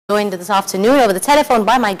Joined this afternoon over the telephone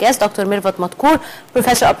by my guest, Dr. Mirvat Matkour,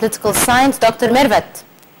 Professor of Political Science. Dr. Mirvat.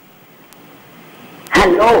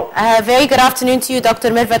 Hello. Very good afternoon to you, Dr.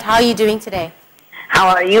 Mirvat. How are you doing today? How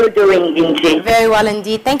are you doing, Inji? Very well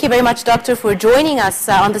indeed. Thank you very much, Doctor, for joining us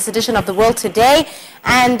on this edition of The World Today.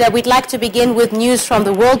 And we'd like to begin with news from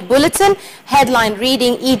the World Bulletin. Headline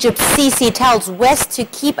reading, Egypt's Sisi tells West to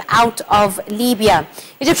keep out of Libya.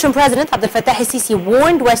 Egyptian President Abdel Fattah el-Sisi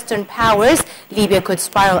warned Western powers Libya could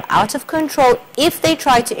spiral out of control if they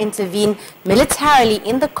try to intervene militarily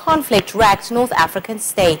in the conflict-racked North African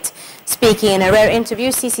state. Speaking in a rare interview,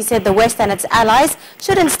 Sisi said the West and its allies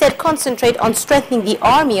should instead concentrate on strengthening the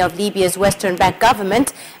army of Libya's Western-backed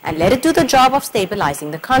government and let it do the job of stabilizing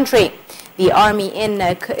the country. The army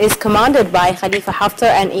is commanded by Khalifa Haftar,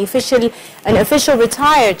 an official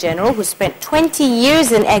retired general who spent 20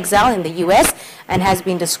 years in exile in the U.S. and has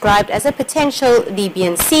been described as a potential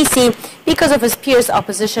Libyan Sisi because of his fierce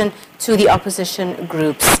opposition to the opposition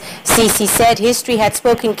groups. Sisi said history had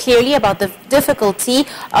spoken clearly about the difficulty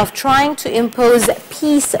of trying to impose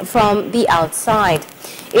peace from the outside.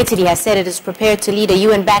 Italy has said it is prepared to lead a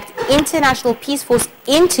UN-backed international peace force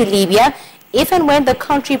into Libya if and when the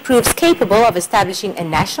country proves capable of establishing a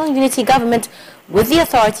national unity government with the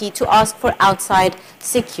authority to ask for outside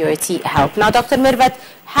security help. Now, Dr. Mirvat,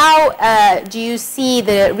 how do you see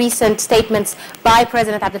the recent statements by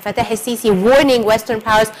President Abdel Fattah el-Sisi warning Western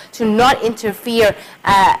powers to not interfere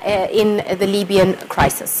in the Libyan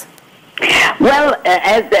crisis? Well,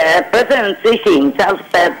 as President Sisi himself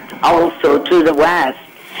said also to the West,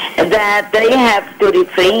 that they have to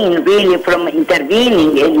refrain really from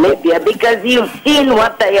intervening in Libya because you've seen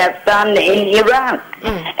what they have done in Iraq.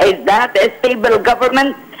 Is that a stable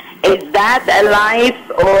government? Is that a life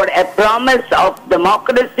or a promise of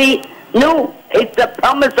democracy? No, it's a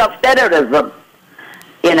promise of terrorism,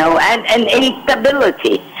 you know, and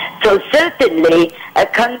instability. So certainly a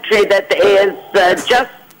country that is just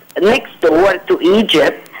next door to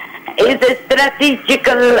Egypt is a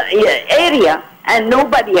strategical area. And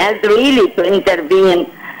nobody has really to intervene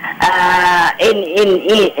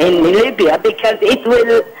in Libya because it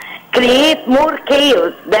will create more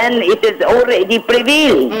chaos than it is already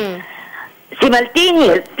prevailing.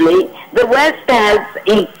 Simultaneously, the West has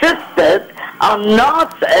insisted on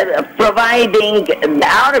not providing the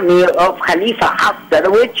army of Khalifa Haftar,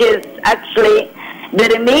 which is actually the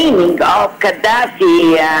remaining of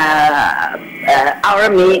Gaddafi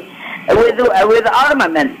army with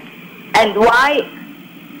armament. And why?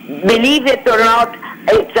 Believe it or not,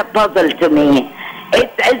 it's a puzzle to me.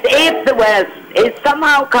 It's as if the West is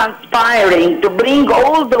somehow conspiring to bring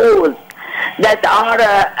all those that are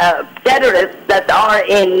terrorists that are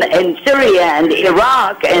in Syria and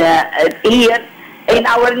Iraq here in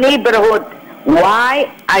our neighborhood.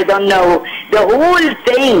 Why? I don't know. The whole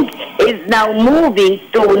thing is now moving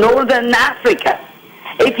to Northern Africa.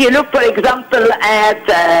 If you look, for example, at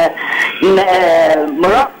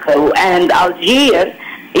Morocco and Algeria,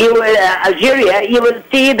 you will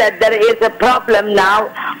see that there is a problem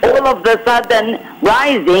now, all of a sudden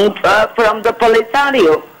rising from the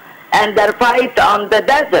Polisario and their fight on the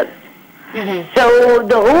desert. So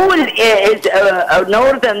the whole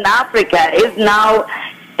Northern Africa is now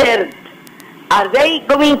stirred. Are they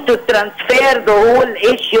going to transfer the whole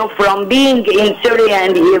issue from being in Syria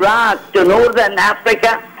and Iraq to Northern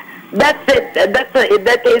Africa? That's it.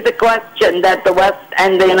 That is a question that the West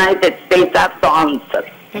and the United States have to answer.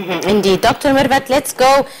 Indeed. Dr. Mirvat, let's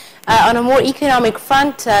go on a more economic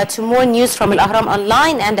front to more news from Al-Ahram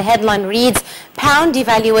Online, and the headline reads, Pound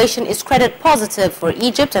devaluation is credit positive for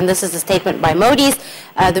Egypt, and this is a statement by Moody's.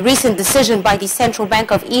 The recent decision by the Central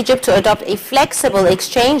Bank of Egypt to adopt a flexible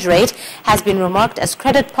exchange rate has been remarked as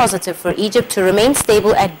credit positive for Egypt to remain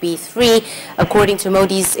stable at B3, according to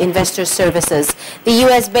Moody's Investor Services. The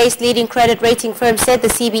US-based leading credit rating firm said the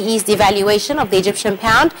CBE's devaluation of the Egyptian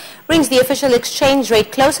pound brings the official exchange rate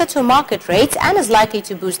closer to market rates and is likely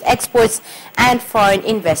to boost exports and foreign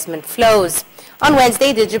investment flows. On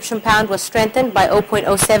Wednesday, the Egyptian pound was strengthened by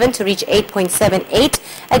 0.07 to reach 8.78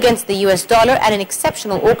 against the US dollar at an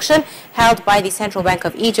exceptional auction held by the Central Bank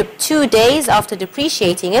of Egypt 2 days after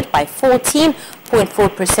depreciating it by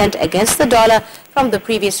 14.4% against the dollar from the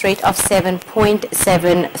previous rate of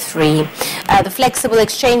 7.73. The flexible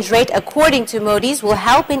exchange rate, according to Moody's, will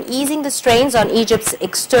help in easing the strains on Egypt's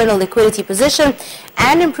external liquidity position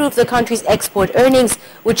and improve the country's export earnings,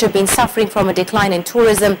 which have been suffering from a decline in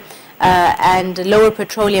tourism and lower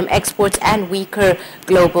petroleum exports and weaker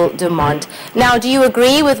global demand. Now, do you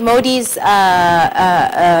agree with Modi's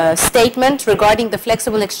statement regarding the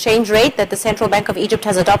flexible exchange rate that the Central Bank of Egypt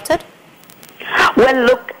has adopted? Well,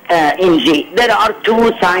 look, Inji, there are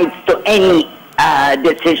two sides to any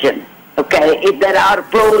decision. Okay, there are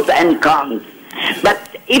pros and cons. But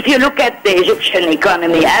if you look at the Egyptian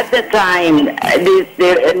economy, at the time this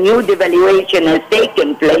new devaluation has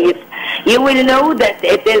taken place, you will know that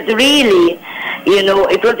it is really,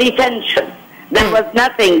 it was essential. There was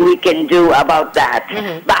nothing we can do about that.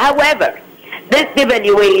 But however, this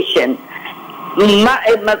devaluation,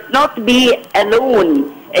 it must not be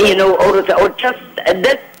alone, or just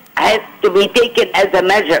this has to be taken as a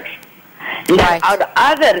measure. There are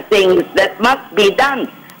other things that must be done.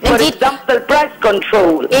 For example, price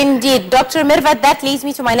control. Indeed. Dr. Mirvat, that leads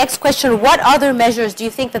me to my next question. What other measures do you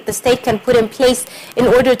think that the state can put in place in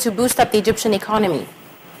order to boost up the Egyptian economy?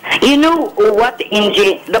 You know what,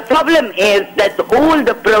 Inji? The problem is that all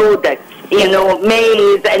the products,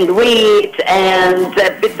 maize and wheat and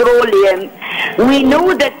petroleum, we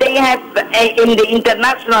know that they have, in the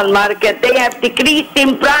international market, they have decreased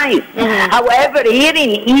in price. However, here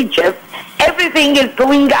in Egypt, everything is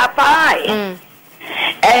going up high.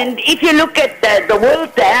 And if you look at the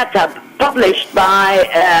world data published by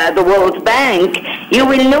the World Bank, you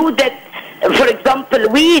will know that, for example,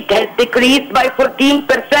 wheat has decreased by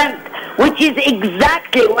 14%, which is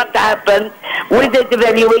exactly what happened with the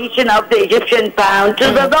devaluation of the Egyptian pound to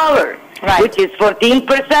the dollar, which is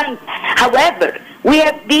 14%. However, we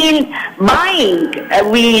have been buying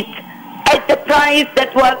wheat at the price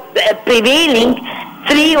that was prevailing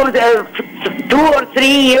 2 or 3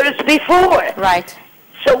 years before. Right.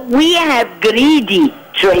 So we have greedy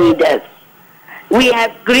traders. We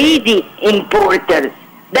have greedy importers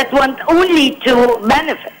that want only to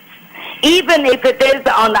benefit, even if it is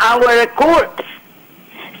on our corpse.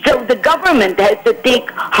 So the government has to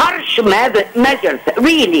take harsh measures,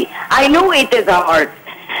 really. I know it is hard.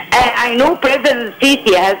 I know President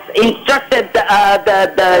Sisi has instructed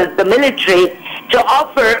the military to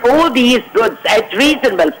offer all these goods at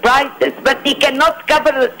reasonable prices, but he cannot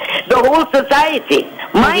cover the whole society.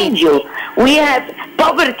 Mind you, we have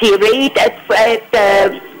poverty rate at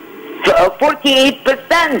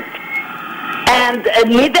 48%, and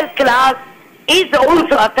middle class is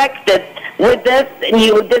also affected with this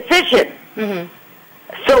new decision.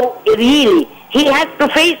 So really, he has to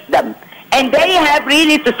face them. And they have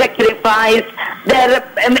really to sacrifice their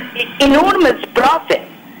enormous profit.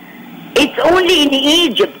 It's only in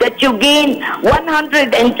Egypt that you gain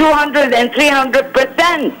 100 and 200 and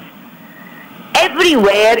 300%.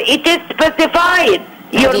 Everywhere it is specified,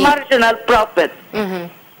 your marginal profit.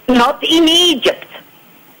 Not in Egypt.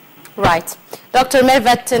 Right. Dr.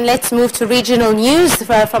 Mirvat, let's move to regional news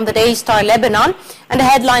from the Daily Star, Lebanon. And the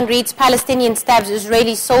headline reads, Palestinian stabs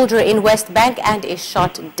Israeli soldier in West Bank and is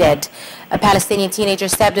shot dead. A Palestinian teenager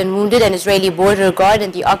stabbed and wounded an Israeli border guard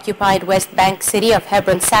in the occupied West Bank city of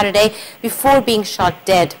Hebron Saturday before being shot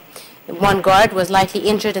dead. One guard was lightly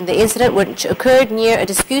injured in the incident, which occurred near a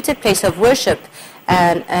disputed place of worship,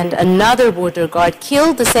 and another border guard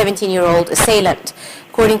killed the 17-year-old assailant.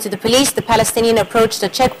 According to the police, the Palestinian approached a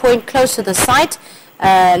checkpoint close to the site,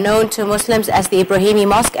 known to Muslims as the Ibrahimi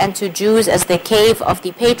Mosque and to Jews as the Cave of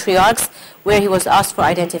the Patriarchs, where he was asked for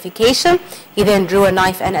identification. He then drew a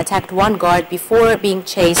knife and attacked one guard before being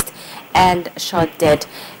chased and shot dead.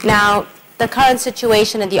 Now, the current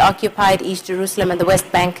situation in the occupied East Jerusalem and the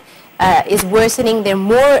West Bank is worsening. There are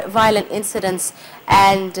more violent incidents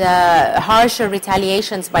and harsher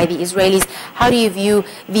retaliations by the Israelis. How do you view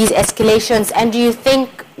these escalations? And do you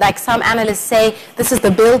think, like some analysts say, this is the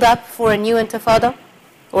build-up for a new intifada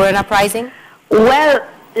or an uprising? Well,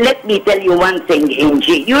 let me tell you one thing,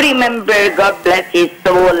 Inji. You remember, God bless his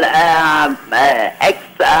soul,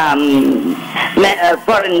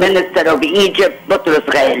 ex-foreign minister of Egypt, Boutros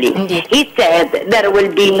Ghali. He said there will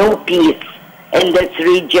be no peace in this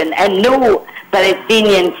region and no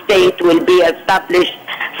Palestinian state will be established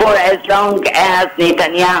for as long as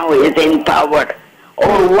Netanyahu is in power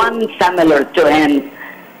or one similar to him.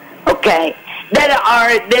 Okay. There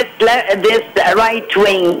are this right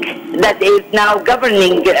wing that is now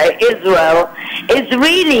governing Israel is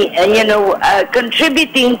really,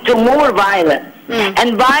 contributing to more violence.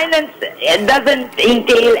 And violence doesn't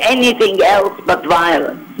entail anything else but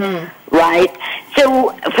violence, right?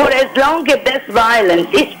 So for as long as this violence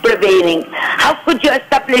is prevailing, how could you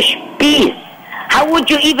establish peace? How would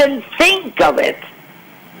you even think of it?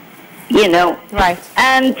 Right.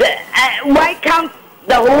 And why can't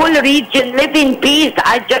the whole region live in peace?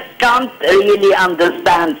 I just can't really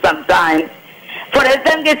understand sometimes. For as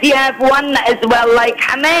long as you have one as well like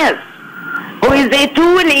Hamas, who is a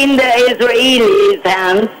tool in the Israelis'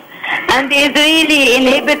 hands and is really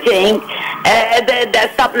inhibiting the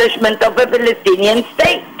establishment of a Palestinian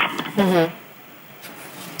state.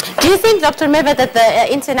 Do you think, Dr. Mirvat, that the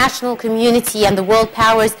international community and the world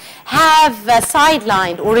powers have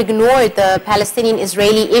sidelined or ignored the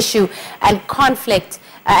Palestinian-Israeli issue and conflict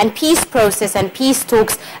and peace process and peace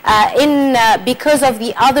talks because of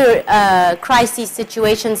the other crisis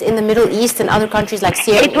situations in the Middle East and other countries like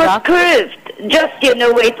Syria and Iraq? It was cursed. Just,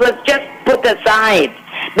 it was just put aside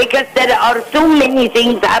because there are so many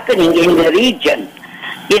things happening in the region.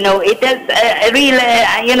 It is really,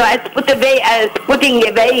 as putting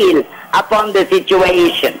a veil upon the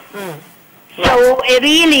situation. So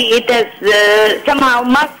really it is somehow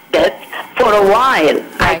masked for a while,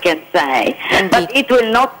 right. I can say. Indeed. But it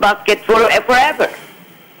will not mask it forever.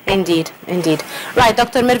 Indeed, indeed. Right,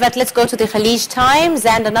 Dr. Mirvat, let's go to the Khalij Times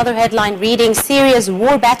and another headline reading, Syria's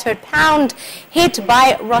war-battered pound hit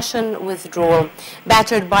by Russian withdrawal.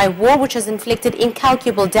 Battered by war, which has inflicted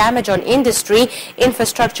incalculable damage on industry,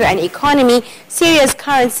 infrastructure and economy, Syria's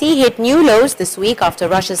currency hit new lows this week after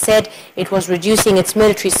Russia said it was reducing its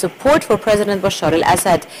military support for President Bashar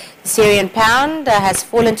al-Assad. The Syrian pound has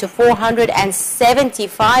fallen to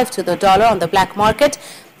 475 to the dollar on the black market,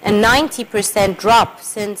 a 90% drop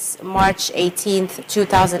since March 18th,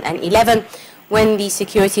 2011, when the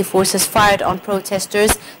security forces fired on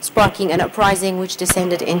protesters, sparking an uprising which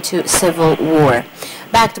descended into civil war.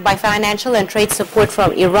 Backed by financial and trade support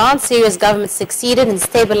from Iran, Syria's government succeeded in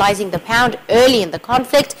stabilizing the pound early in the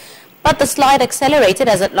conflict, but the slide accelerated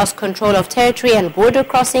as it lost control of territory and border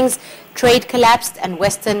crossings, trade collapsed, and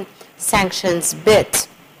Western sanctions bit.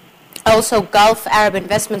 Also, Gulf Arab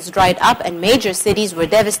investments dried up and major cities were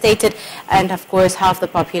devastated, and of course half the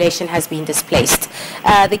population has been displaced.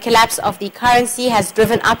 The collapse of the currency has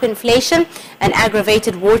driven up inflation and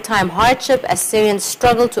aggravated wartime hardship as Syrians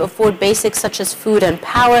struggle to afford basics such as food and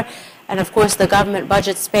power. And of course the government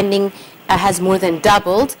budget spending has more than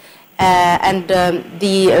doubled.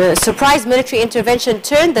 The surprise military intervention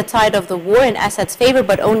turned the tide of the war in Assad's favor,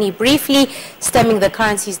 but only briefly, stemming the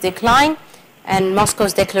currency's decline. And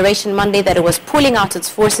Moscow's declaration Monday that it was pulling out its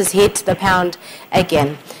forces hit the pound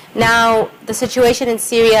again. Now, the situation in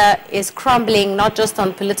Syria is crumbling not just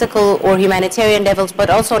on political or humanitarian levels,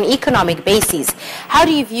 but also on economic bases. How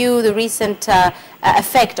do you view the recent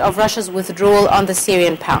effect of Russia's withdrawal on the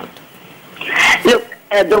Syrian pound? Look,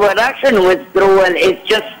 the Russian withdrawal is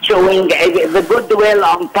just showing the goodwill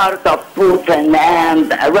on part of Putin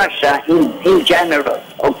and Russia in general,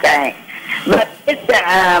 okay? But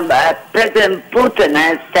President Putin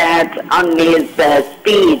has said on his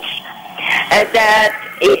speech that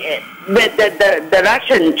the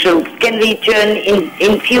Russian troops can return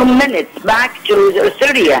in few minutes back to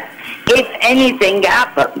Syria if anything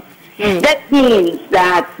happens. That means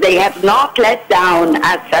that they have not let down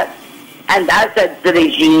Assad and Assad's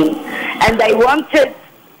regime, and they wanted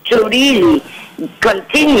to really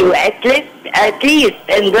continue at least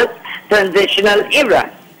in this transitional era.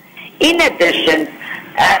 In addition,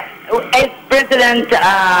 as President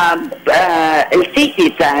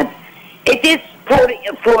El-Sisi said, it is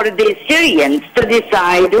for the Syrians to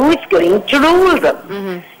decide who is going to rule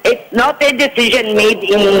them. It's not a decision made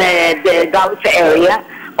in the Gulf area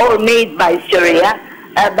or made by Syria,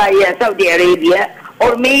 by Saudi Arabia,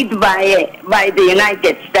 or made by the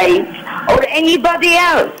United States or anybody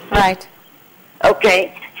else. Right.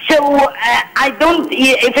 Okay. So I don't,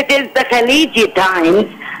 if it is the Khaliji times,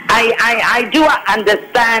 I do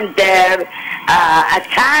understand their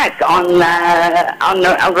attack on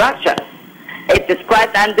Russia. It is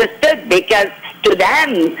quite understood because to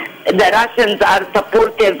them, the Russians are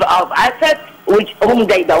supportive of Assad, whom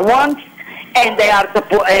they don't want, and they are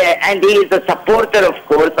and he is a supporter, of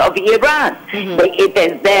course, of Iran. It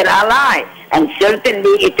is their ally, and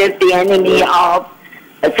certainly it is the enemy of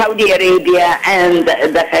Saudi Arabia and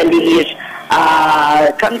the Khalij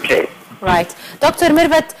countries. Right. Dr.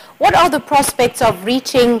 Mirvat, what are the prospects of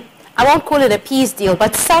reaching, I won't call it a peace deal,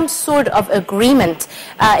 but some sort of agreement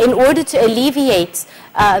in order to alleviate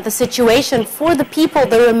the situation for the people,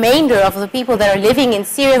 the remainder of the people that are living in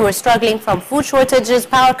Syria who are struggling from food shortages,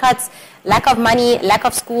 power cuts, lack of money, lack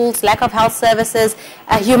of schools, lack of health services,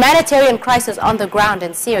 a humanitarian crisis on the ground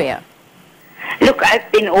in Syria? Look, I've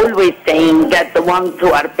been always saying that the ones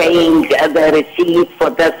who are paying the receipt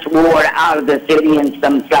for this war are the Syrians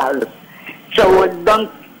themselves. So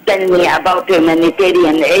don't tell me about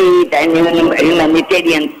humanitarian aid and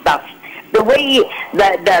humanitarian stuff. The way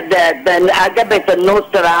the Agabet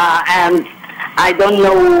al-Nusra and I don't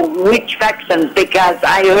know which factions, because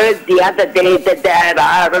I heard the other day that there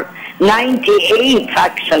are 98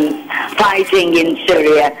 factions fighting in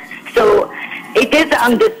Syria. So it is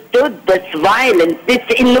understood this violence, this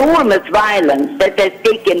enormous violence that has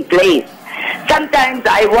taken place. Sometimes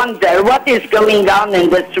I wonder what is going on in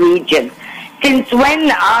this region. Since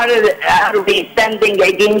when are we standing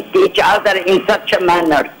against each other in such a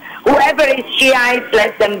manner? Whoever is Shiite,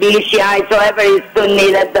 let them be Shiite. Whoever is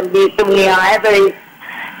Sunni, let them be Sunni. Whoever is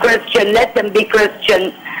Christian, let them be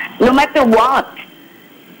Christian. No matter what.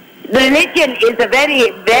 Religion is a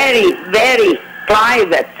very, very, very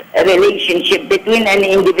private relationship between an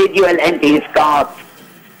individual and his God.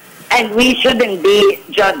 And we shouldn't be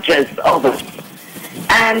judges of it.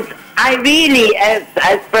 And I really, as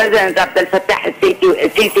President Abdel Fattah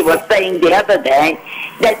al-Sisi was saying the other day,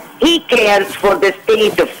 that he cares for the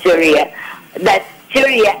state of Syria, that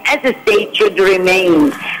Syria as a state should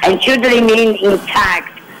remain, and should remain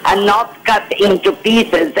intact and not cut into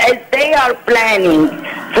pieces, as they are planning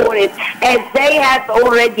for it, as they have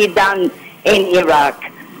already done in Iraq,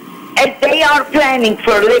 as they are planning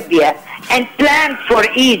for Libya, and planned for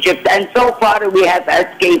Egypt, and so far we have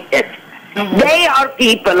escaped it. Mm-hmm. They are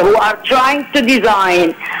people who are trying to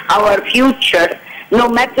design our future, no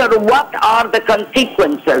matter what are the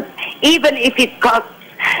consequences, even if it costs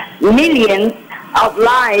millions of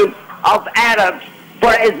lives of Arabs.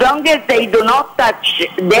 For as long as they do not touch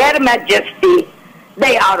their majesty,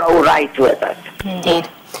 they are all right with it. Indeed.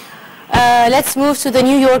 Let's move to the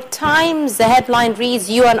New York Times. The headline reads,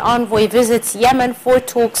 UN envoy visits Yemen for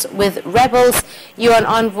talks with rebels. UN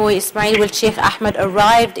envoy Ismail Sheikh Ahmed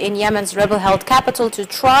arrived in Yemen's rebel-held capital to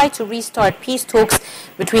try to restart peace talks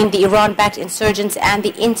between the Iran-backed insurgents and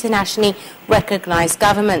the internationally recognized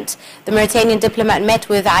government. The Mauritanian diplomat met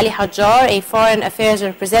with Ali Hajjar, a foreign affairs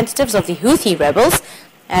representative of the Houthi rebels,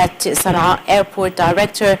 at Sana'a airport.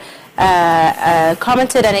 Director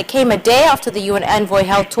commented, and it came a day after the UN envoy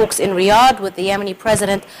held talks in Riyadh with the Yemeni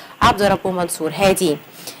president Abdurrabbu Mansour Hadi.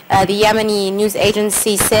 The Yemeni news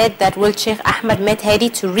agency said that Wild Sheikh Ahmed met Hadi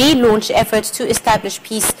to relaunch efforts to establish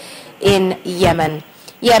peace in Yemen.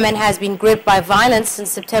 Yemen has been gripped by violence since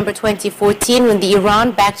September 2014, when the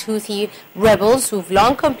Iran-backed Houthi rebels, who've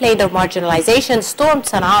long complained of marginalization, stormed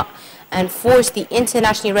Sana'a and forced the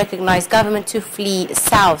internationally recognized government to flee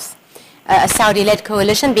south. A Saudi-led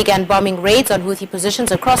coalition began bombing raids on Houthi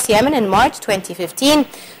positions across Yemen in March 2015,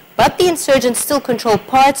 but the insurgents still control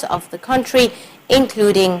parts of the country,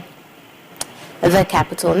 including the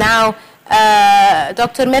capital. Now,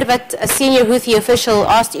 Dr. Mirvat, a senior Houthi official,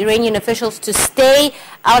 asked Iranian officials to stay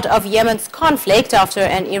out of Yemen's conflict after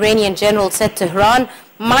an Iranian general said Tehran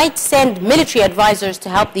might send military advisors to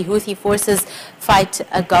help the Houthi forces fight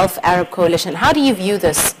a Gulf Arab coalition. How do you view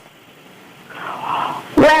this?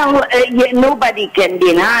 Well, nobody can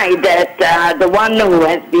deny that the one who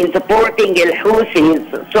has been supporting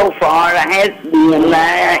al-Houthis so far has been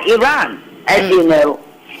Iran, as you know.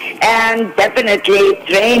 And definitely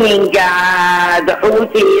training the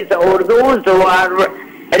Houthis or those who are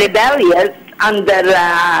rebellious under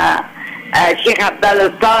Sheikh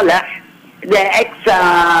Abdullah Saleh, the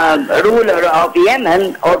ex-ruler of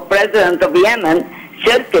Yemen or president of Yemen,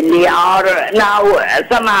 certainly are now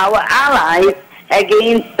somehow allies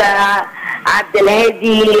against Abdel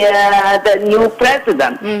Hadi, the new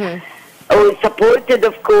president, who is supported,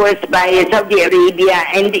 of course, by Saudi Arabia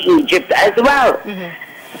and Egypt as well.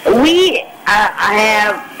 We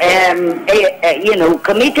have,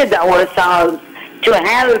 committed ourselves to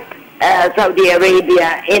help Saudi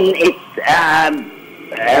Arabia in its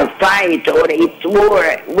fight or its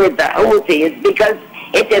war with the Houthis, because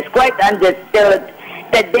it is quite understood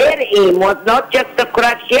that their aim was not just to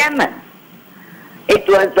crush Yemen. It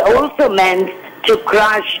was also meant to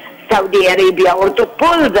crush Saudi Arabia, or to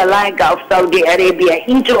pull the leg of Saudi Arabia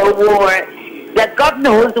into a war that God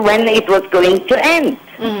knows when it was going to end.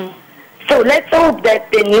 So let's hope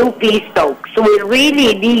that the new peace talks will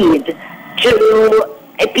really lead to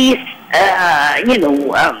a peace,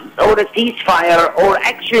 or a ceasefire, or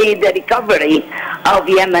actually the recovery of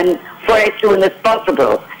Yemen for as soon as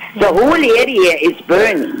possible. The whole area is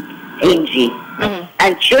burning, Angie,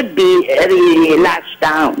 and should be really lashed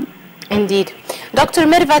down. Indeed. Dr.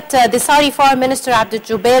 Mirvat, the Saudi Foreign Minister Adel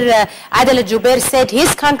al-Jubeir said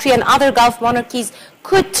his country and other Gulf monarchies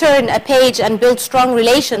could turn a page and build strong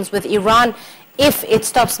relations with Iran if it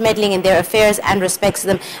stops meddling in their affairs and respects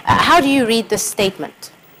them. How do you read this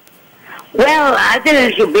statement? Well, Adel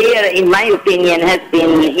al-Jubeir, in my opinion, has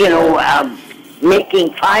been,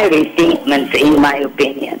 making fiery statements, in my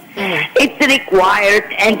opinion. It's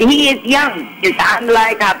required, and he is young. It's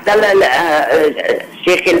unlike Abdullah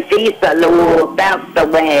Sheikh al-Faisal, who passed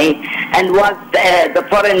away and was the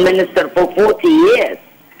foreign minister for 40 years.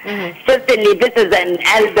 Certainly this is an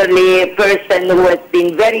elderly person who has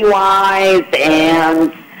been very wise,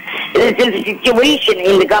 and the situation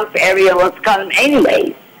in the Gulf area was calm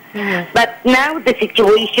anyways. But now the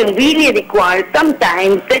situation really requires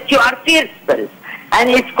sometimes that you are fearful, and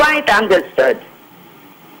it's quite understood.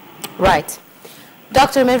 Right.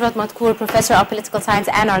 Dr. Mirvat Matkour, Professor of Political Science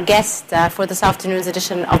and our guest for this afternoon's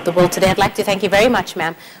edition of The World Today. I'd like to thank you very much,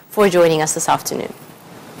 ma'am, for joining us this afternoon.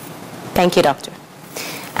 Thank you, Doctor.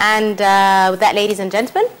 And with that, ladies and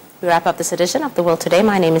gentlemen, we wrap up this edition of The World Today.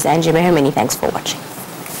 My name is Angie Meher. Many thanks for watching.